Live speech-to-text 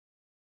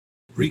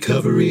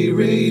Recovery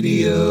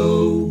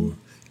Radio,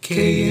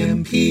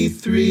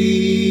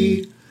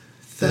 KMP3,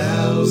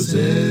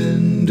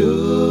 Thousand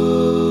Oaks.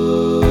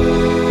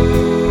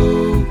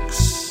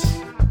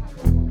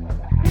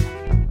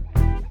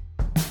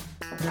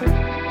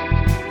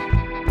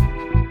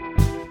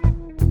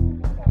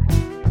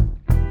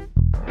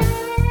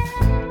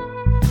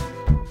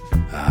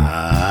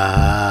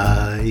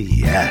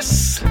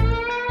 Yes.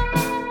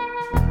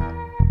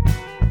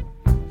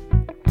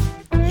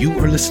 You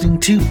are listening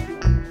to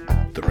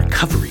the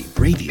Recovery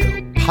Radio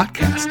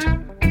podcast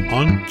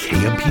on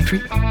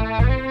KMP3.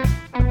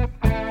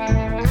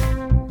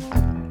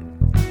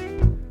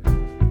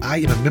 I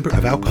am a member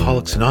of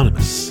Alcoholics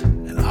Anonymous,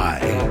 and I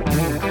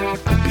will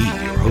be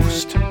your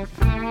host.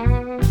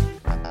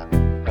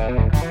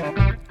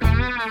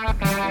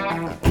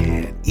 You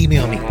can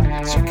email me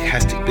at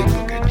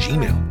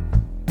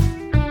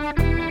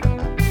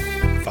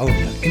sarcasticbigbook@gmail.com. Follow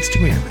me on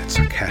Instagram at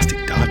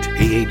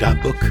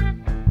sarcastic.aa.book.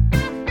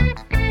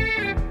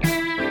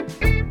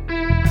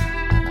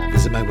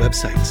 Visit my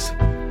websites,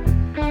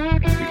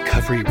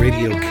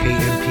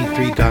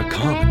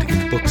 recoveryradiokmp3.com. To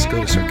get the books,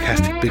 go to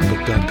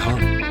sarcasticbigbook.com.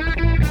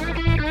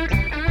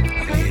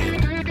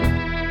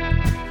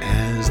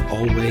 And as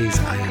always,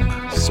 I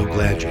am so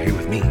glad you're here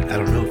with me. I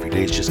don't know if your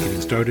day's just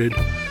getting started,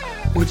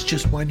 or it's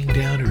just winding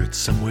down, or it's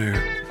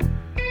somewhere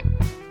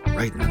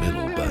right in the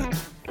middle, but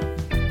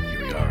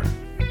here we are.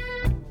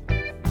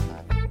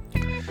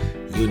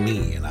 You and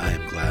me, and I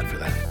am glad for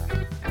that.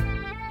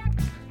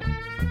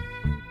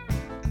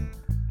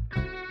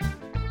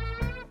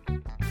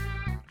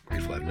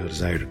 Grateful I have no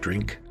desire to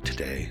drink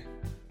today.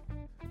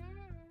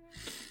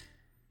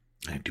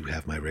 I do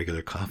have my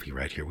regular coffee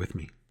right here with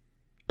me.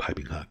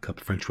 Piping hot cup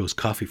of French roast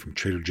coffee from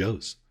Trader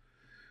Joe's,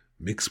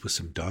 mixed with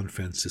some Don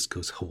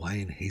Francisco's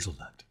Hawaiian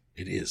hazelnut.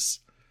 It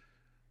is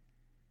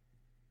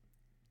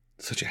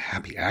such a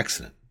happy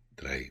accident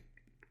that I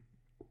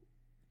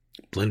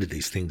blended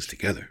these things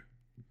together.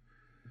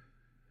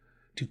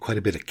 Do quite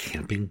a bit of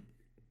camping.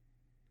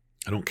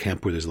 I don't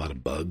camp where there's a lot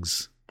of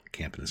bugs.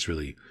 Camping is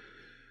really,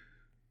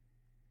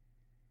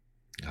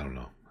 I don't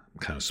know, I'm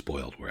kind of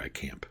spoiled where I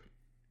camp.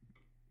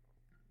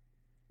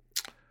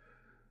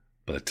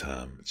 But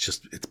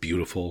it's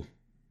beautiful,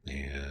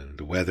 and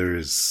the weather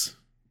is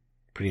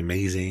pretty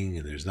amazing,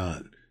 and there's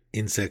not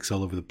insects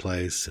all over the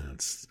place,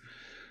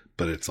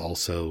 but it's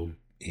also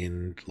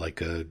in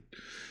like you're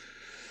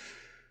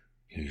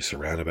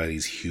surrounded by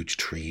these huge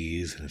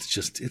trees, and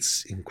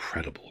it's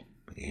incredible.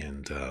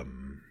 And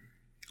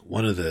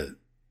one of the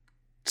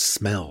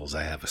smells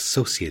I have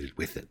associated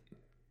with it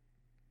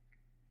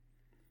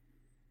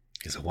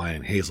is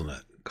Hawaiian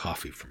hazelnut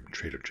coffee from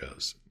Trader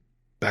Joe's,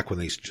 back when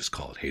they used to just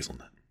call it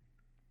hazelnut.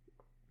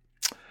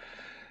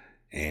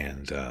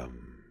 And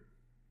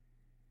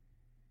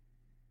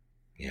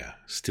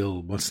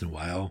still once in a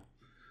while,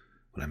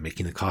 when I'm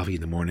making the coffee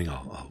in the morning,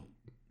 I'll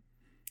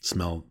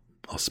smell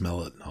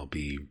it, and I'll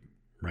be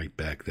right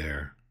back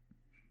there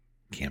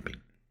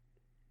camping.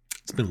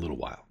 It's been a little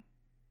while.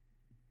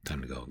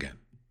 Time to go again.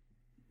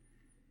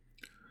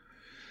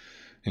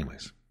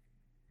 Anyways,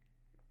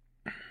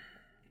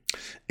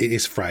 it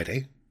is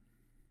Friday,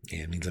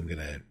 and it means I'm going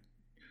to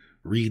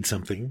read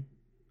something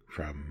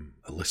from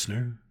a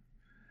listener.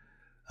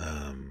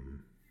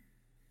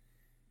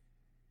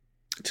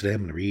 Today I'm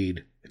going to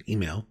read an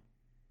email,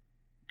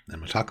 and I'm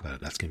going to talk about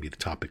it. That's going to be the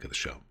topic of the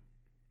show.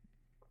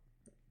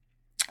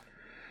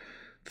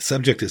 The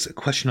subject is a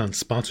question on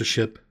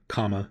sponsorship,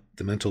 the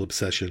mental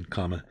obsession,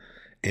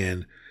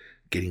 and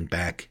getting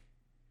back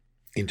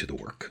into the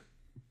work.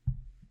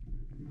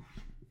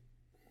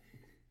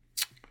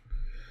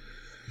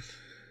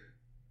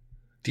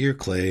 Dear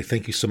Clay,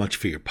 thank you so much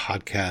for your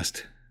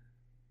podcast.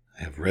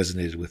 I have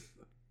resonated with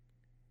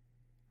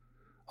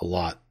a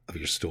lot of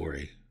your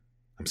story.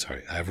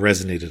 I've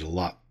resonated a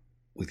lot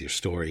with your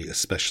story,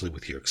 especially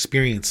with your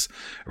experience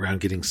around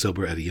getting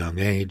sober at a young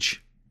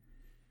age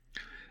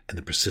and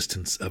the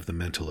persistence of the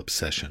mental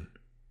obsession.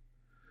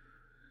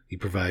 You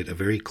provide a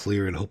very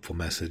clear and hopeful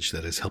message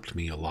that has helped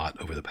me a lot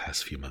over the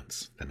past few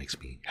months. That makes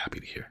me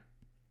happy to hear.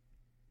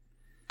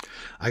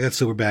 I got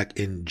sober back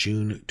in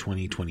June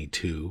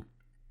 2022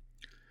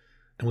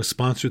 and was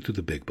sponsored through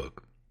the Big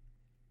Book.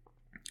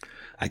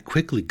 I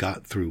quickly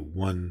got through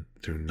 1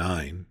 through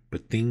 9,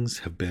 but things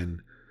have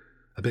been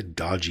a bit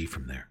dodgy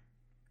from there.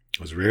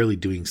 I was rarely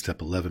doing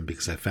step 11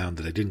 because I found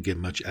that I didn't get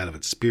much out of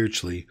it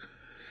spiritually,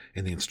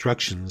 and the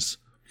instructions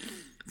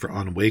for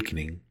On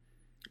Awakening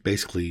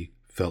basically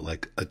felt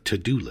like a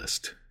to-do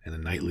list, and a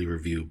nightly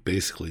review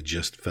basically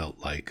just felt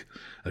like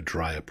a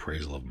dry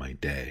appraisal of my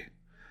day,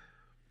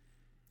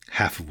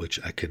 half of which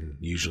I can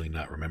usually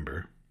not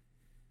remember.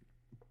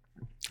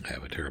 I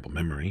have a terrible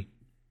memory.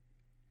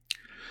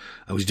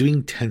 I was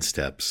doing 10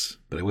 steps,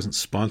 but I wasn't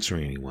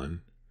sponsoring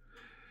anyone.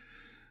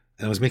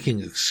 And I was making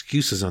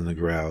excuses on the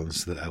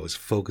grounds that I was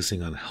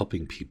focusing on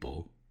helping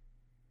people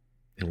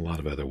in a lot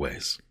of other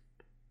ways.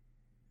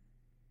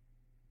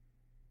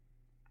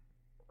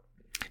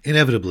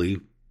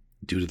 Inevitably,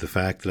 due to the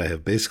fact that I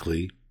have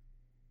basically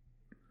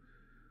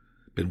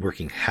been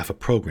working half a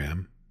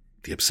program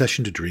the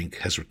obsession to drink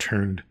has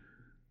returned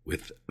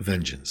with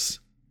vengeance.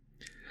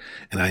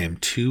 And I am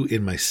too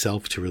in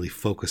myself to really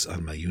focus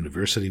on my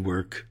university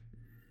work,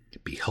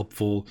 be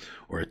helpful,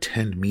 or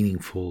attend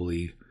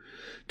meaningfully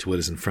to what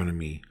is in front of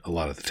me a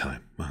lot of the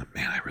time. Oh,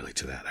 man, I relate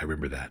to that. I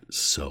remember that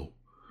so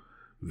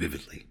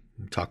vividly.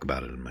 I'll talk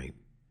about it in my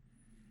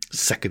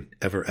second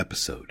ever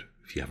episode,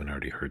 if you haven't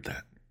already heard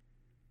that.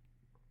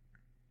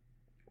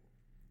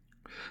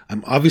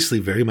 I'm obviously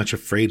very much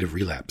afraid of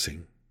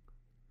relapsing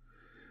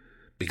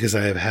because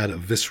I have had a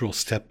visceral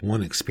step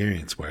one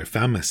experience where I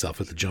found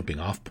myself at the jumping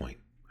off point.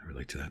 I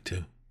relate to that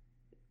too.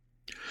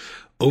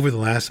 Over the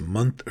last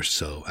month or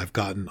so, I've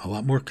gotten a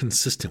lot more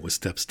consistent with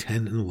steps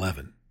 10 and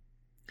 11.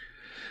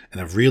 And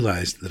I've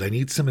realized that I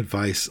need some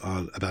advice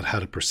about how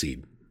to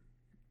proceed.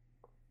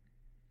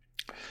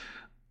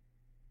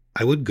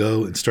 I would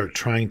go and start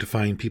trying to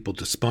find people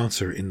to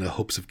sponsor in the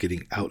hopes of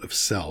getting out of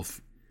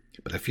self,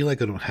 but I feel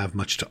like I don't have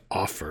much to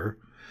offer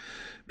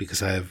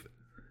because I have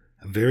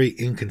a very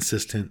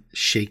inconsistent,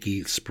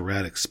 shaky,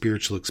 sporadic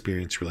spiritual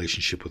experience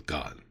relationship with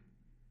God.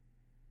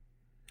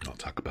 I'll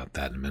talk about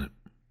that in a minute.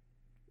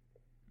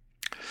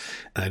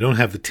 And I don't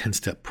have the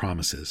 10-step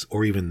promises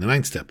or even the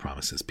 9-step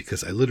promises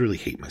because I literally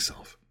hate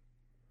myself.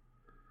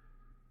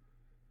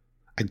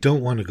 I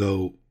don't want to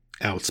go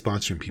out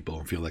sponsoring people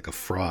and feel like a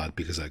fraud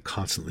because I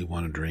constantly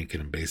want to drink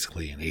and I'm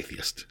basically an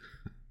atheist.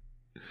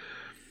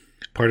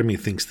 Part of me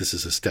thinks this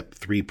is a step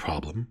 3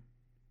 problem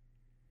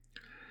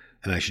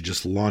and I should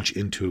just launch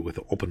into it with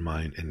an open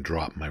mind and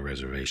drop my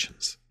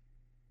reservations.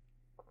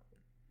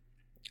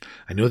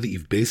 I know that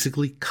you've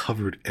basically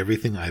covered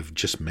everything I've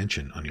just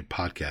mentioned on your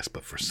podcast,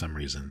 but for some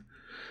reason,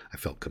 I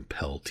felt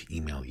compelled to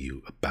email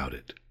you about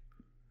it.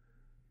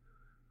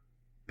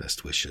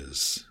 Best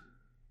wishes,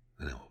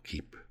 and I will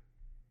keep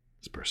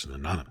this person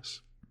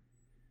anonymous.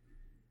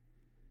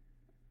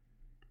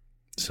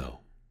 So,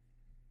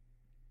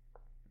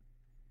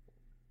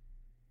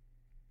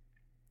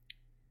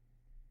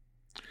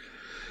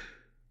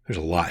 there's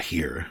a lot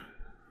here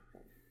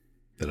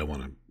that I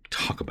want to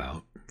talk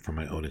about from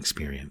my own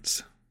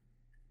experience.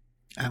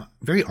 I'm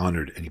very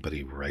honored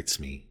anybody who writes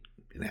me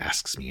and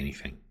asks me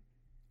anything.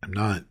 I'm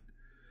not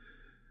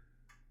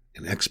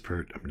an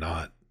expert. I'm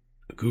not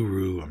a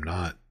guru.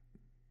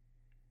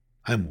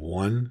 I'm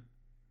one,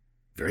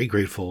 very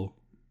grateful,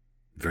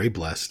 very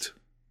blessed,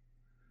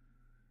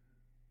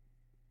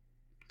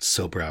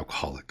 sober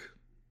alcoholic.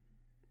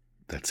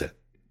 That's it.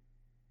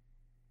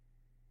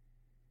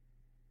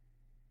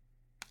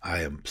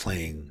 I am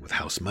playing with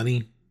house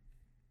money.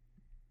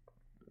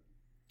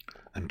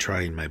 I'm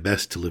trying my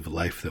best to live a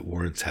life that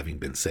warrants having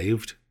been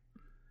saved.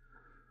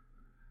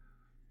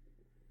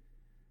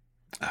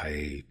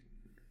 I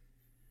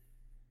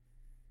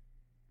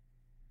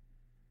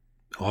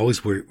always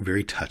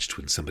very touched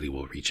when somebody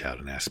will reach out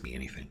and ask me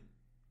anything.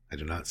 I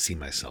do not see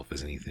myself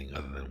as anything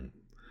other than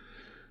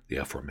the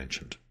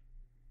aforementioned.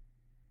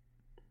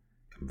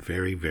 I'm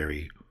very,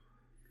 very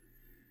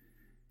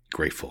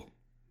grateful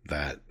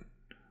that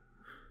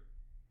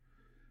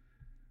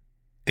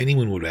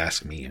anyone would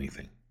ask me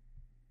anything.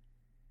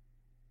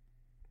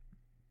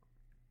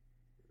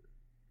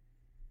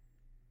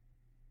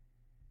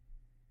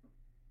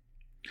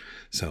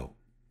 So,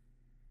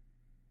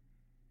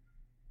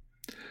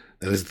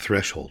 that is the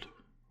threshold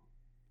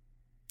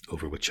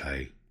over which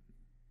I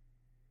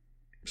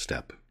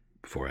step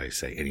before I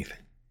say anything.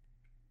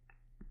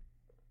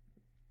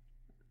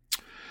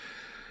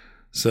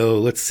 So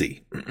let's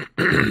see.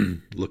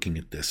 Looking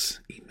at this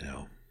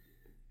email,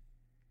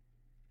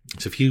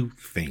 there's a few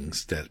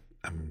things that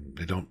I'm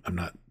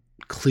not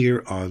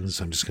clear on,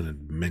 so I'm just going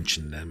to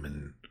mention them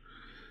and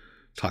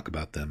talk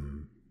about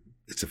them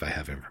as if I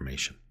have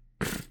information.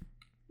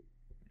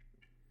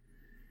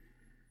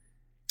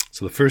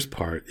 So the first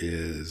part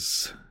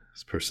is,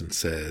 this person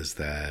says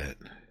that,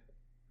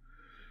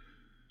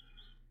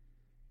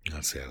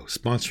 let's say I was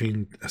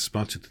sponsored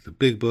through the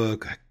Big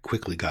Book. I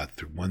quickly got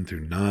through 1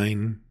 through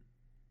 9.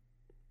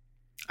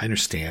 I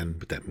understand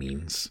what that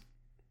means.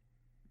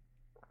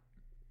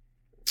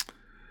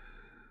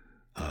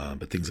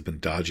 But things have been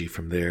dodgy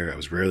from there. I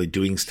was rarely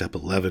doing step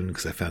 11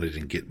 because I found I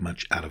didn't get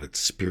much out of it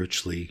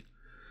spiritually.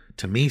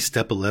 To me,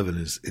 step 11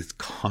 is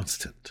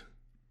constant.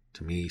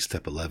 To me,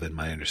 step 11,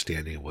 my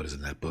understanding of what is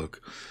in that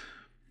book,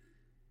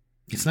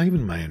 it's not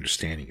even my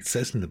understanding. It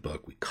says in the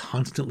book, we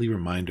constantly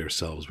remind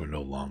ourselves we're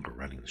no longer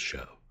running the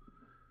show.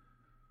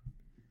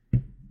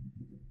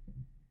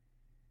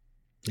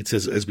 It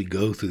says, as we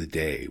go through the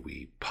day,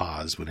 we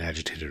pause when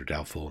agitated or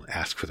doubtful and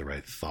ask for the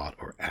right thought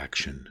or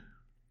action.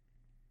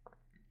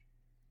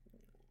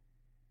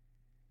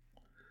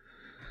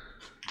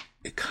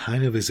 It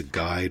kind of is a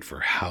guide for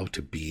how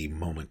to be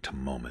moment to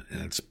moment.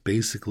 And it's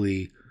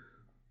basically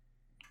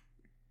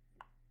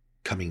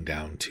coming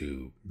down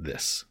to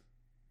this.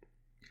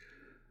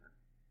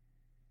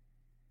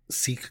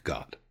 Seek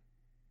God.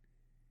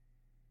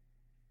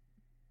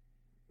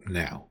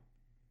 Now.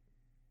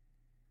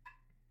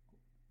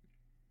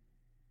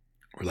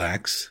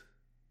 Relax.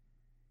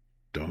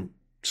 Don't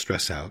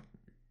stress out.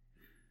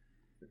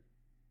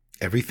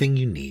 Everything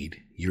you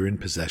need, you're in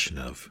possession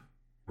of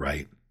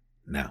right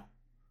now.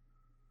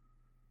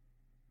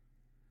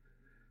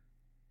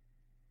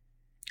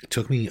 It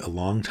took me a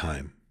long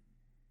time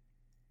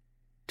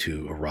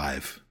to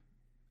arrive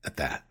at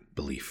that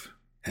belief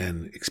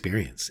and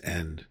experience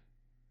and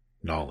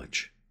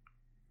knowledge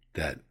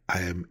that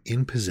I am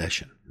in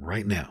possession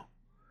right now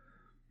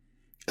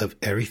of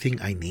everything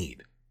I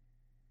need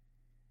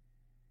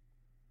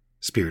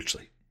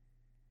spiritually.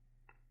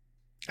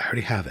 I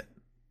already have it.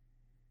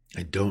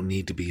 I don't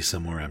need to be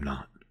somewhere I'm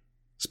not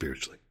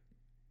spiritually.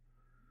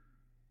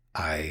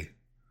 I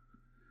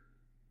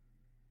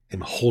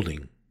am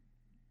holding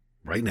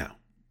right now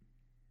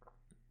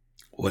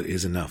what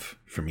is enough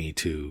for me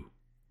to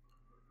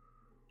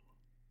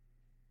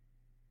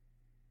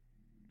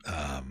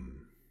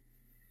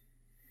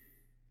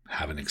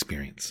have an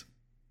experience.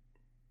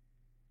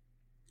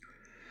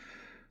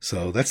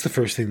 So that's the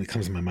first thing that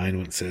comes to my mind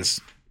when it says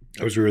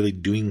I was really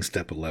doing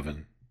step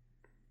 11,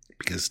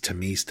 because to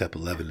me step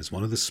 11 is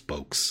one of the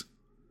spokes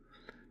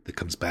that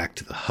comes back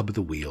to the hub of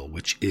the wheel,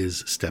 which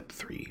is step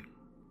 3.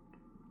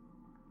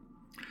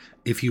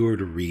 If you were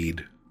to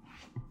read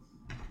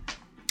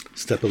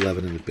step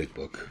 11 in the Big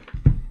Book,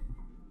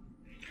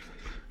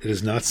 it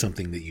is not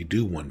something that you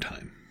do one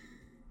time.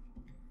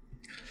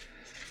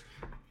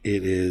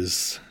 It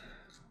is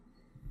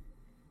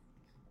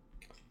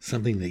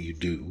something that you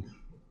do,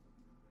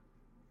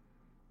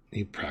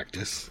 you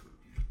practice,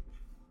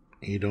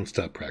 and you don't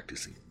stop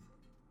practicing.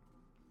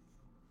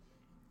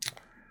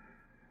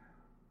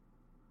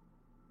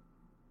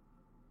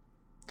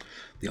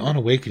 The On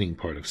Awakening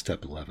part of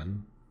step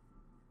 11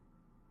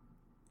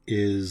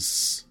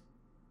 is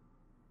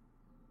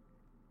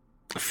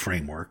a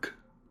framework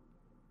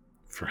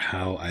for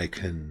how I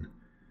can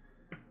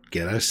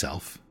get out of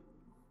self.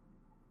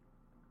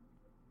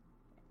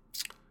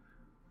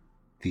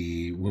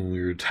 The When We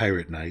Retire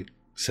at Night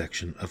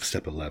section of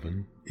step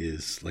 11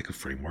 is like a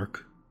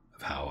framework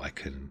of how I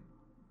can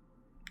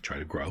try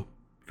to grow.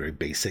 Very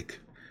basic,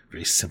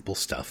 very simple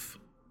stuff.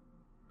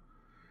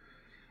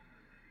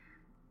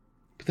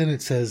 But then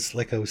it says,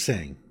 like I was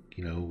saying,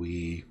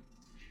 we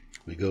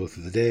go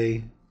through the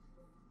day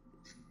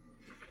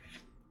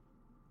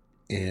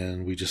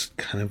and we just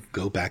kind of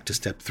go back to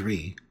step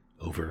 3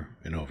 over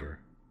and over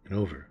and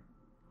over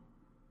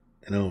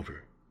and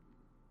over.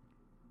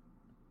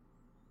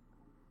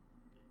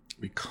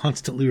 We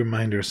constantly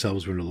remind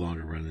ourselves we're no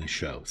longer running the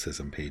show. It says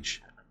on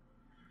page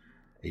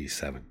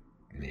 87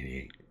 and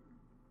 88.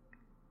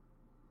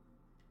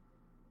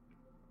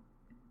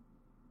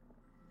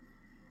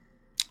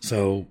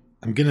 So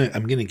I'm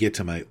gonna get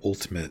to my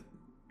ultimate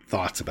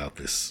thoughts about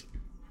this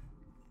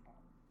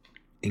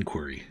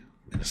inquiry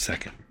in a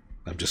second.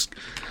 I'm just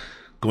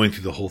going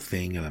through the whole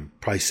thing, and I'm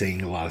probably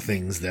saying a lot of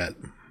things that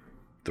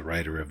the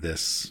writer of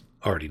this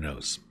already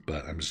knows,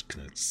 but I'm just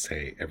gonna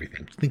say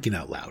everything, thinking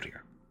out loud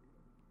here.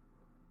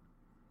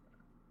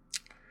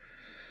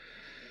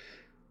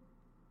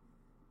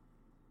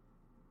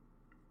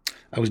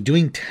 I was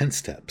doing 10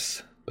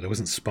 steps, but I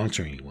wasn't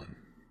sponsoring anyone.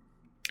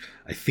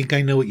 I think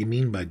I know what you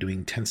mean by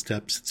doing 10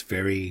 steps. It's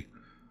very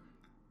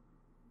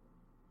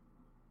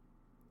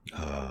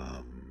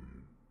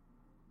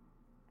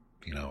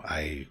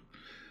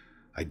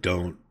I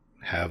don't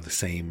have the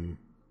same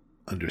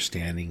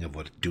understanding of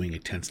what doing a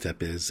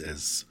 10-step is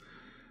as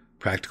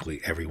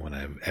practically everyone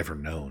I've ever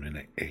known in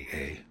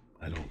AA.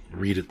 I don't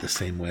read it the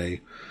same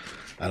way.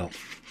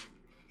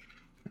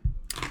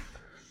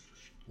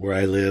 Where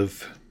I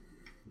live,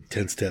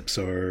 10 steps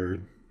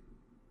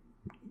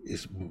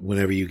is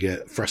whenever you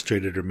get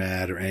frustrated or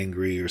mad or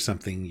angry or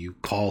something, you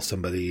call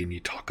somebody and you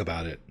talk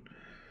about it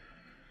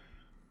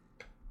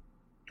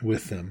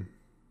with them.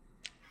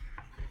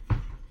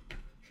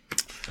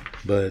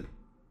 But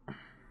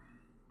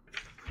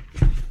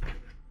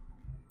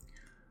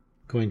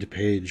going to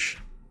page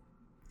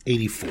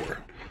 84,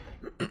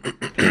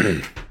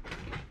 and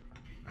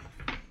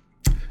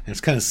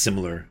it's kind of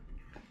similar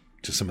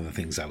to some of the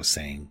things I was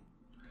saying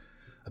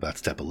about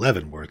step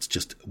 11, where it's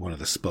just one of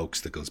the spokes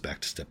that goes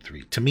back to step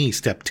 3. To me,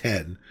 step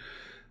 10,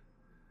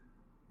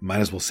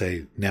 might as well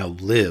say, now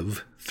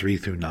live 3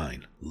 through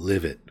 9.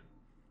 Live it.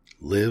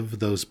 Live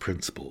those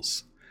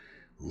principles.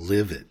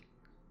 Live it.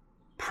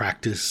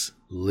 Practice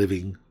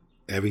living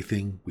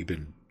everything we've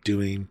been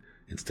doing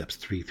in steps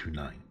 3 through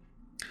 9.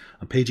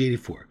 On page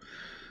 84,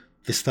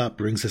 this thought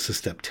brings us to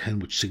step 10,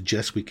 which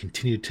suggests we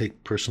continue to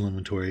take personal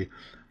inventory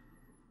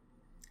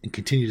and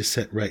continue to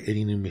set right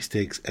any new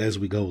mistakes as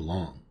we go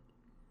along.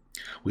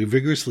 We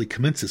vigorously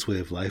commence this way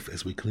of life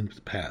as we clean up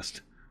the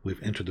past. We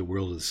have entered the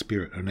world of the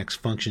spirit. Our next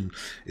function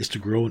is to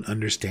grow in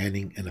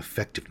understanding and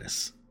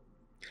effectiveness.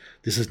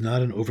 This is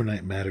not an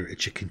overnight matter.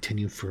 It should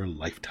continue for a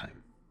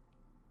lifetime.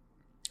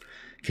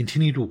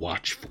 Continue to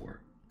watch for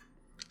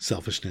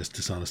selfishness,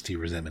 dishonesty,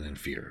 resentment, and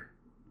fear.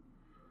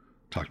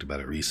 Talked about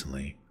it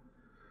recently.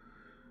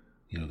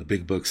 The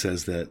Big Book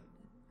says that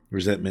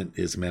resentment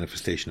is a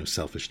manifestation of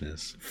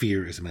selfishness.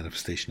 Fear is a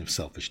manifestation of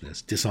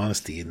selfishness.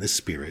 Dishonesty in this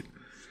spirit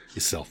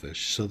is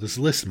selfish. So this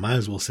list might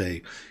as well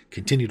say,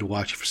 continue to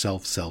watch for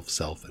self, self,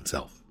 self, and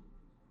self.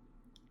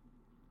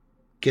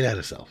 Get out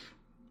of self.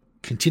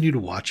 continue to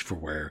watch for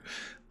where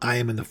I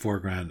am in the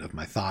foreground of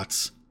my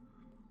thoughts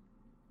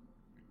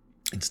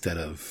instead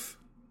of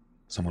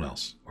someone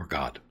else or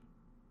God.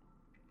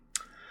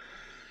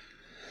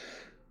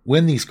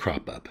 When these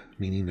crop up,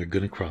 meaning they're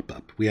going to crop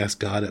up, we ask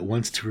God at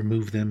once to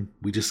remove them.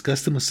 We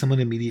discuss them with someone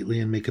immediately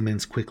and make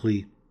amends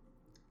quickly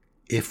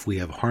if we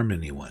have harmed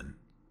anyone.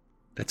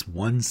 That's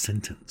one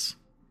sentence.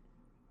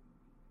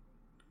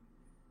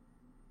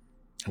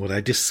 And what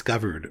I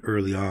discovered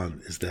early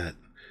on is that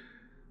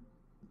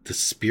the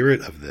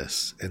spirit of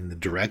this and the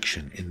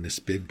direction in this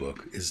big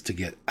book is to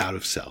get out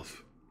of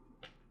self.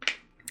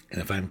 And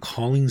if I'm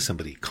calling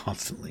somebody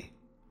constantly,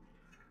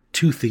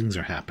 two things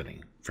are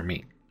happening for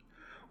me.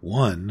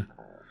 One,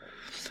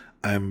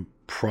 I'm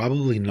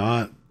probably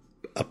not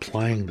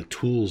applying the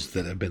tools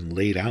that have been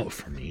laid out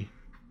for me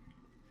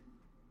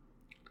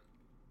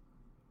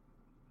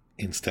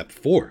in step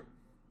 4.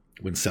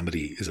 When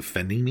somebody is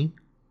offending me,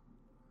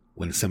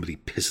 when somebody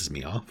pisses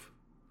me off,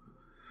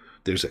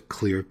 there's a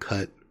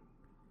clear-cut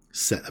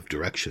set of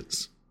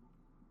directions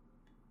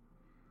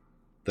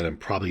that I'm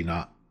probably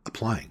not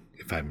applying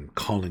if I'm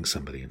calling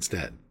somebody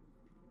instead.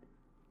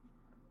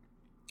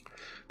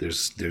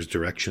 There's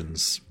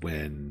directions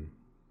when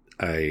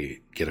I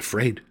get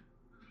afraid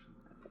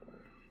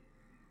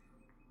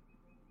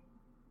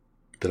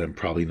that I'm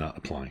probably not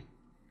applying.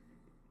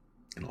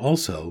 And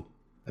also,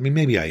 I mean,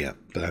 maybe I am,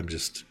 but I'm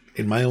just,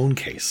 in my own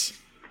case,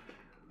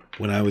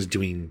 when I was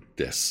doing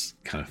this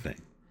kind of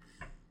thing,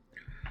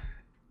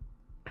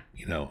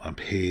 you know, on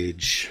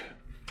page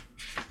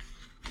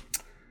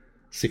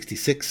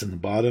 66 in the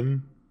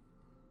bottom,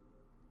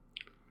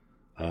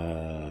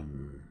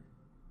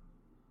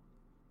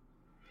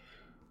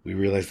 we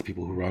realized the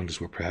people who wronged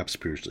us were perhaps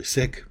spiritually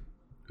sick.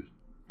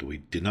 We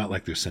did not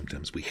like their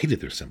symptoms. We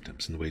hated their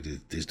symptoms and the way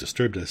these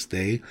disturbed us.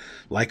 They,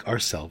 like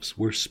ourselves,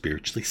 were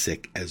spiritually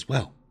sick as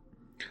well.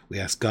 We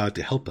asked God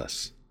to help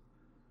us.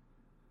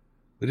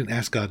 We didn't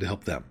ask God to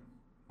help them.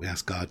 We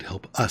asked God to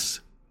help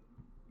us.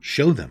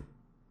 Show them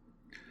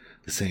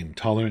the same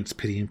tolerance,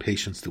 pity, and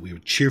patience that we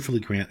would cheerfully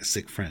grant a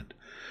sick friend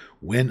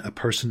when a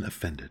person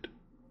offended.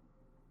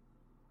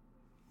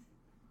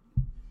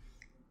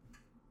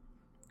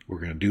 What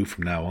we're going to do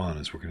from now on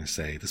is we're going to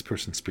say, this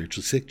person's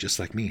spiritually sick just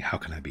like me. How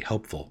can I be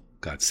helpful?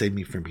 God, save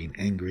me from being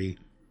angry.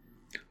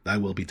 Thy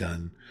will be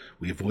done.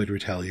 We avoid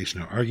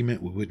retaliation or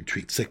argument. We wouldn't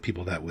treat sick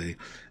people that way.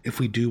 If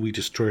we do, we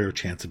destroy our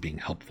chance of being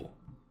helpful.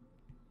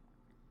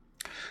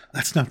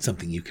 That's not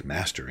something you can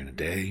master in a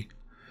day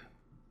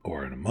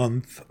or in a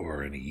month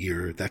or in a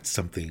year. That's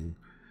something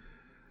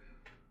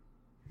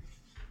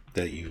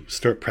that you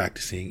start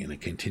practicing and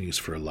it continues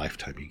for a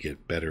lifetime. You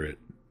get better at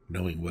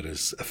knowing what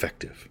is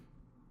effective.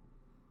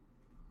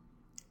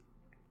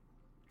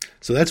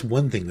 So that's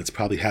one thing that's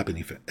probably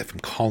happening if I'm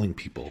calling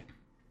people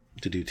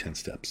to do 10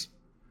 steps,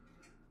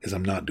 is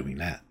I'm not doing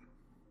that.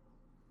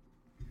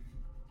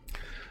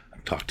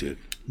 I've talked to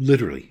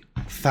literally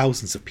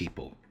thousands of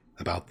people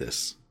about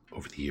this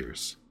over the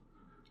years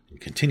and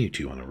continue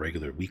to on a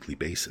regular weekly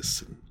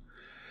basis. And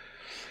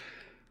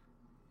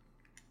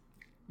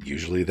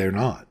usually they're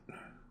not.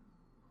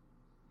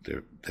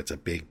 That's a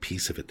big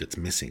piece of it that's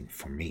missing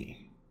for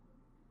me.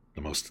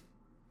 The most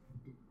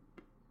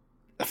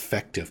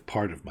effective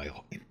part of my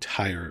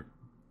entire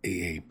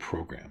AA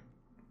program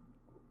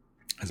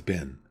has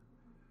been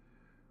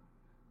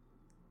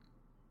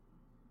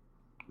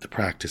the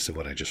practice of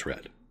what I just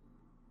read.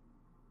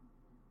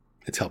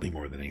 It's helped me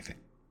more than anything.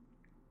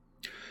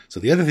 So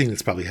the other thing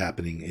that's probably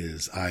happening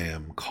is I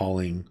am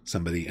calling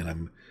somebody and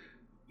I'm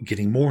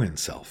getting more in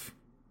self.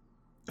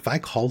 If I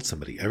called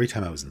somebody every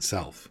time I was in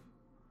self,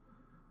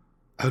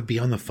 I would be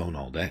on the phone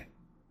all day.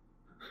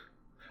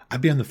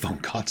 I'd be on the phone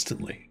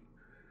constantly.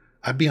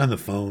 I'd be on the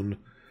phone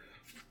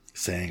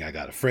saying I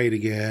got afraid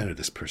again or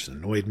this person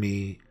annoyed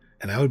me.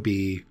 And I would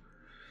be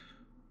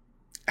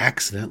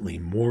accidentally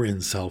more in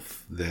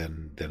self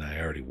than I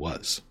already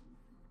was.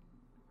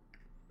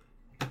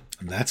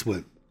 And that's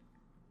what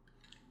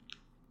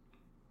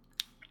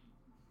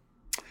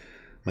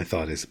my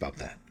thought is about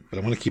that. But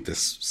I want to keep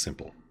this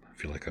simple. I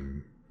feel like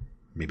I'm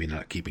maybe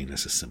not keeping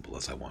this as simple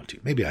as I want to.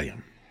 Maybe I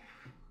am.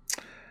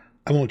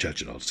 I won't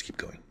judge it. I'll just keep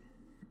going.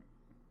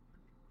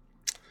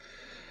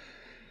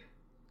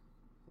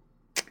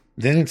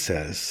 Then it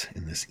says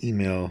in this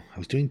email, I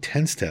was doing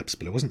 10 steps,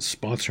 but I wasn't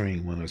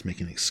sponsoring one. I was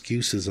making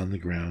excuses on the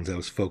grounds. I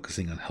was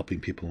focusing on helping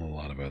people in a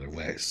lot of other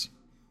ways.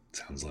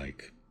 Sounds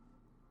like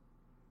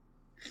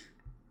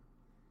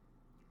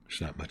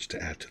there's not much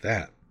to add to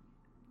that.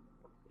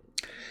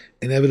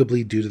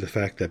 Inevitably, due to the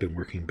fact that I've been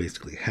working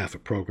basically half a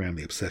program,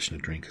 the obsession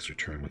to drink has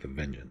returned with a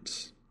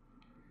vengeance.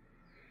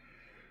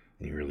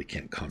 And you really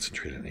can't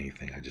concentrate on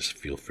anything. I just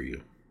feel for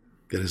you.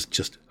 That is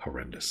just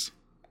horrendous.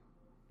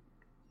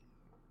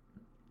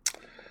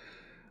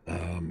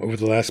 Over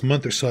the last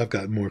month or so, I've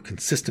gotten more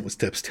consistent with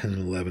steps 10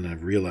 and 11.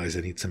 I've realized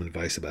I need some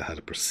advice about how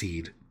to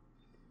proceed.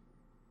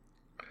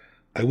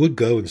 I would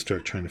go and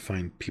start trying to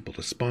find people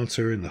to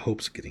sponsor in the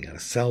hopes of getting out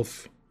of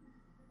self.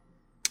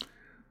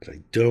 But I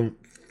don't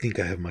think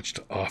I have much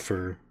to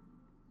offer.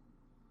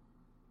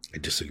 I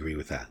disagree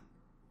with that.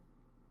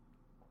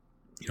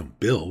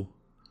 Bill,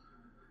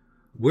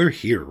 we're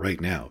here right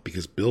now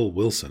because Bill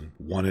Wilson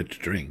wanted to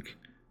drink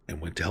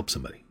and went to help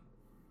somebody.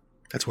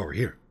 That's why we're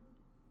here.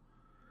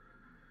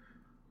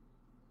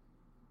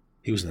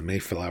 He was in the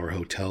Mayflower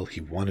Hotel.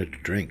 He wanted to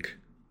drink.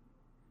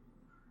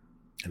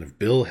 And if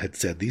Bill had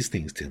said these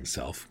things to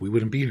himself, we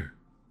wouldn't be here.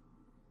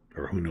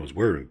 Or who knows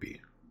where we'd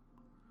be.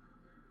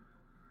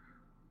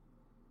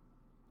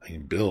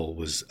 Bill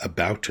was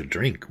about to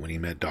drink when he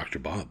met Dr.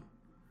 Bob.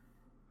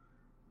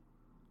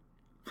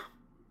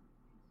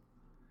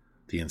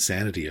 The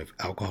insanity of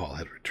alcohol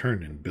had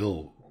returned and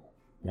Bill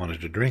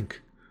wanted to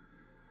drink.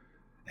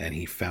 And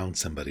he found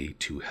somebody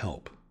to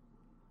help.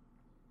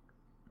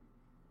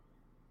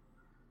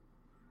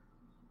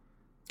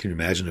 Can you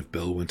imagine if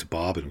Bill went to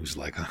Bob and was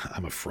like,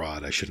 I'm a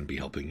fraud, I shouldn't be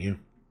helping you.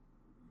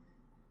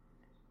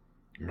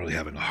 I'm really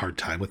having a hard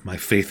time with my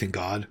faith in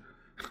God.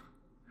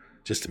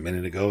 Just a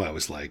minute ago, I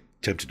was like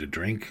tempted to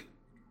drink,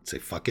 say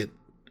fuck it.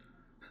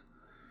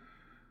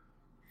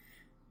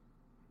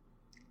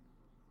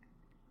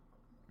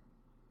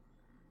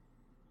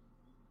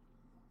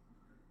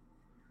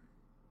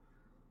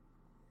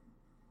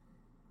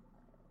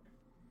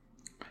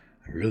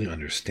 I really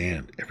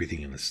understand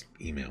everything in this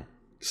email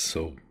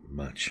so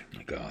much.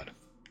 My God.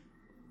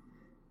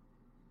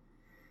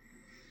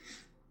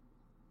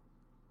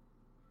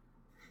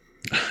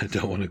 I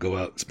don't want to go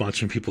out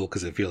sponsoring people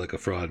because I feel like a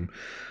fraud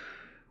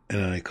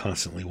and I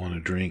constantly want to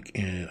drink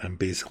and I'm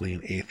basically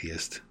an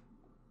atheist.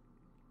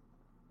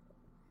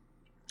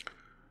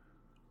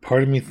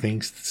 Part of me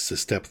thinks this is a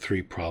step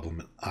 3 problem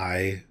and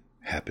I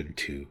happen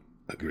to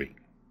agree.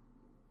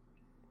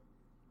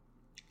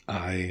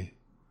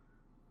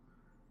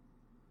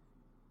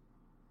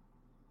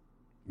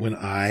 When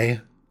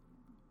I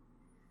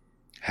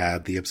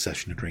had the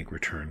obsession to drink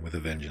return with a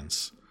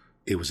vengeance,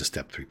 it was a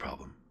step 3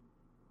 problem.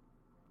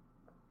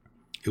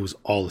 It was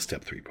all a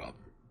step 3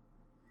 problem.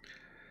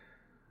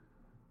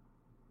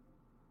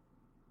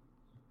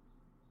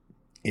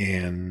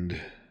 And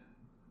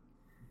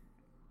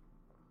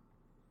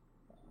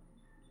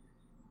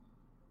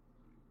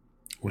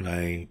when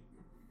I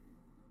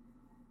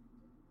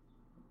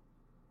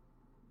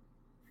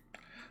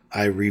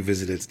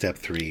revisited step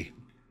 3,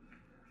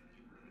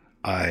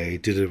 I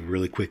did a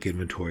really quick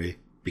inventory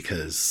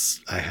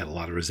because I had a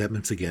lot of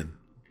resentments again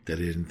that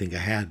I didn't think I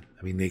had.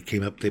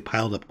 They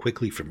piled up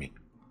quickly for me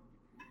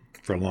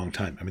for a long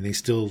time. They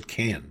still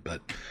can,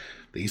 but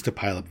they used to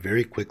pile up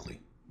very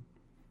quickly.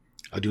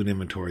 I'll do an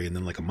inventory and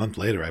then like a month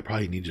later, I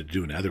probably needed to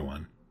do another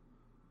one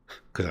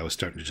because I was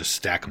starting to just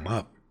stack them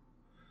up.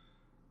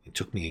 It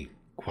took me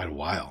quite a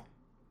while.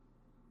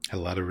 Had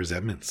a lot of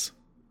resentments.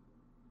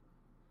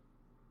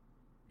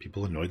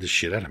 People annoyed the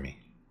shit out of me.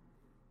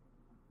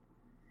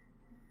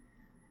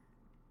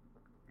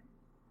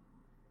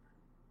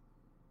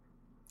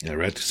 I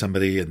read to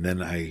somebody and then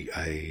we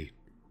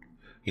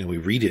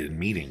read it in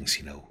meetings,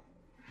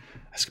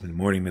 ask them in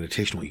morning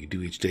meditation what you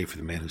do each day for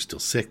the man who's still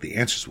sick. The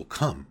answers will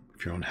come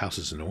if your own house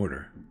is in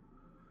order.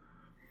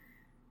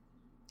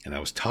 And I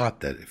was taught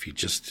that if you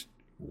just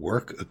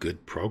work a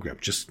good program,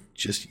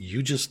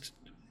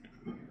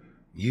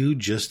 you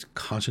just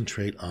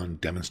concentrate on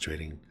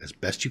demonstrating as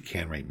best you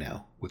can right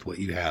now with what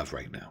you have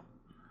right now.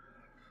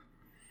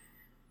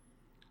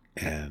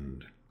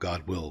 And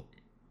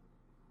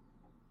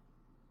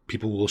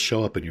people will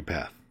show up in your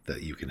path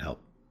that you can help.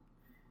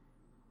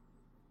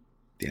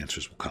 The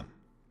answers will come.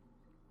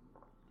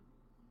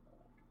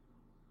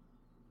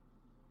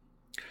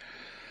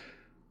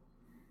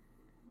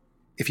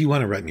 If you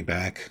want to write me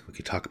back, we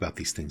could talk about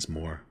these things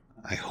more.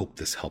 I hope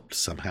this helped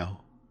somehow.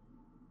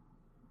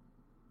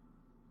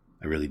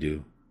 I really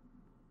do.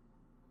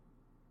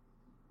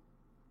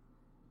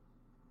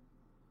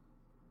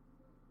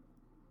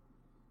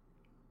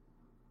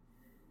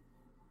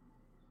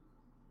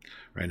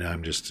 Right now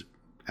I'm just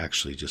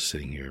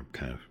sitting here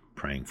kind of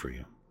praying for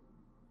you.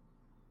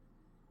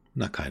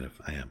 Not kind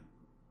of, I am.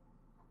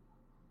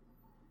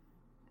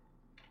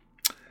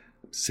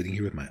 I'm sitting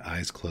here with my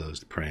eyes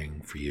closed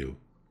praying for you.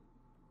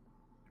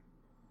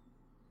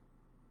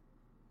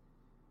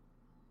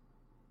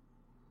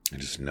 I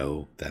just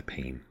know that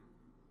pain.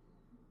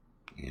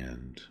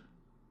 And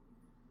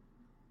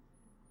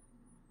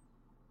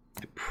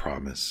I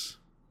promise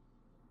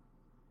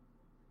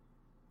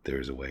there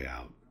is a way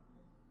out.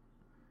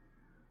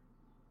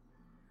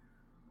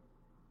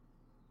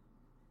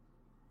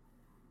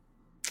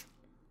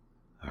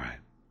 All right.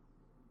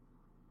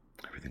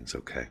 Everything's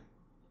okay.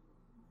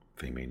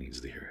 Fei Mei needs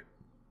to hear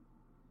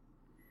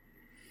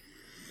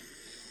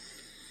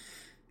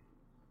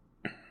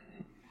it.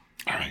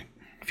 All right.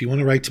 If you want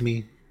to write to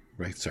me,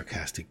 write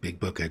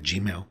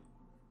sarcasticbigbook@gmail.com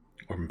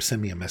or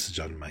send me a message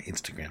on my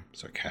Instagram,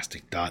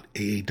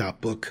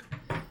 sarcastic.aa.book.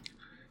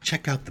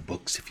 Check out the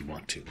books if you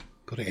want to.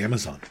 Go to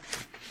Amazon.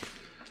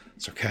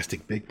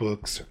 Sarcastic Big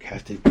Book,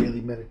 Sarcastic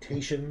Daily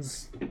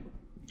Meditations.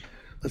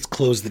 Let's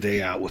close the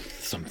day out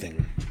with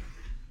something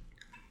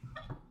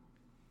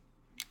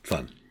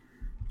fun.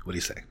 What do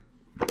you say?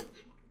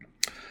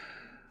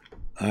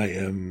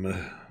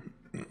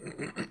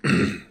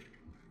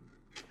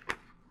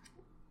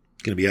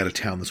 Going to be out of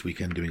town this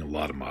weekend doing a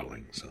lot of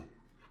modeling, so.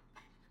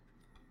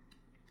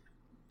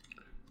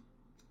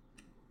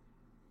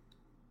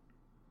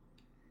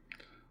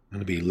 I'm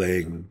going to be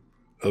laying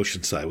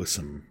oceanside with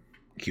some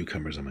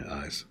cucumbers on my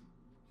eyes.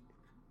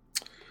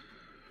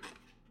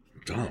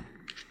 Dumb.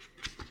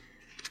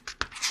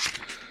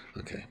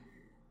 Okay.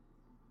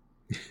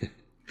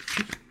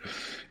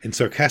 In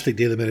Sarcastic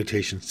Daily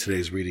Meditations,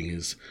 today's reading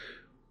is,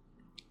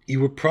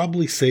 you were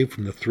probably saved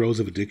from the throes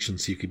of addiction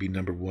so you could be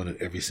number one at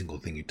every single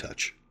thing you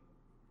touch.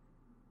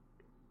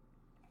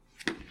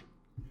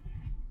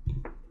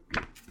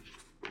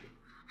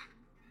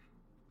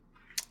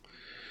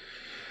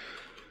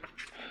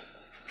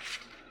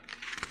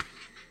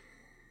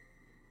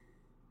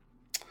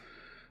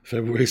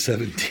 February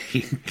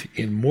 17th,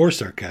 in more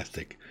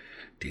Sarcastic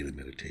Daily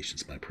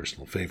Meditations, my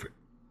personal favorite.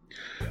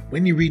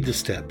 When you read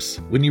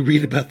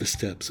about the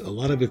steps, a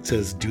lot of it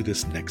says, do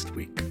this next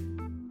week.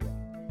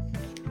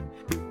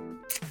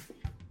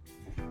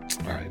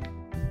 All right.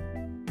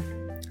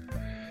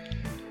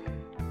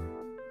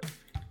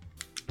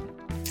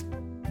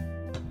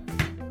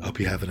 I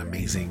hope you have an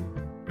amazing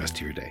rest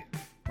of your day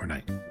or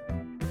night.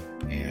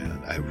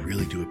 And I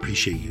really do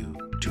appreciate you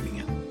tuning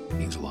in. It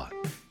means a lot.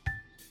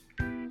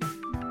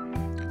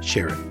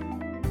 Share it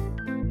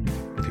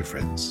with your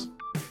friends.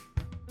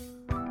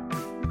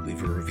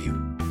 Leave a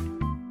review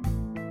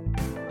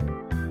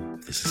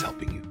if this is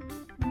helping you.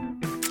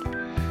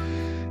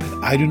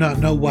 And I do not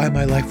know why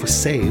my life was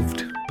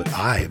saved, but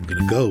I am going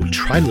to go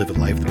try to live a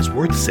life that is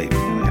worth saving,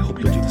 and I hope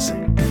you'll do the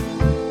same.